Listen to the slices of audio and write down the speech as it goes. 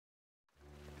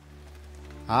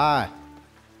Hi,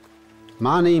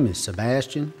 my name is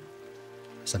Sebastian.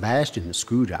 Sebastian the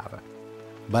screwdriver.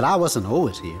 But I wasn't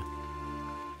always here.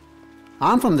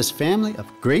 I'm from this family of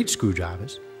great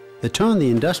screwdrivers that turned the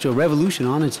Industrial Revolution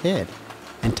on its head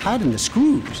and tightened the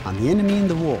screws on the enemy in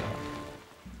the war.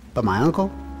 But my uncle,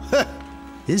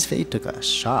 his fate took a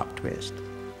sharp twist.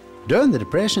 During the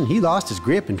Depression, he lost his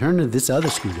grip and turned to this other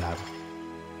screwdriver.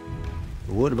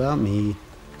 But what about me?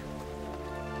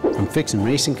 From fixing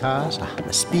racing cars,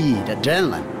 the speed,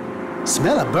 adrenaline,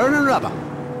 smell of burning rubber,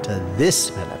 to this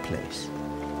smelly place.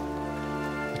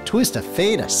 A twist of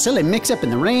fate, a silly mix-up in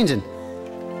the range, and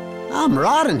I'm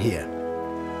rotting here.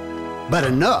 But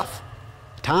enough.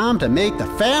 Time to make the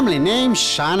family name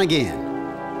shine again.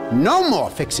 No more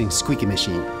fixing squeaky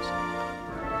machines.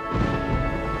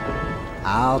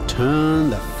 I'll turn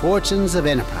the fortunes of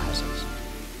enterprises.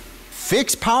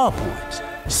 Fix PowerPoints,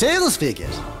 sales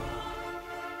figures.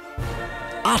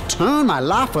 I'll turn my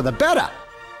life for the better.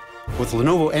 With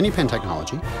Lenovo AnyPen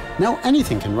technology, now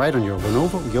anything can write on your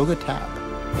Lenovo Yoga tab.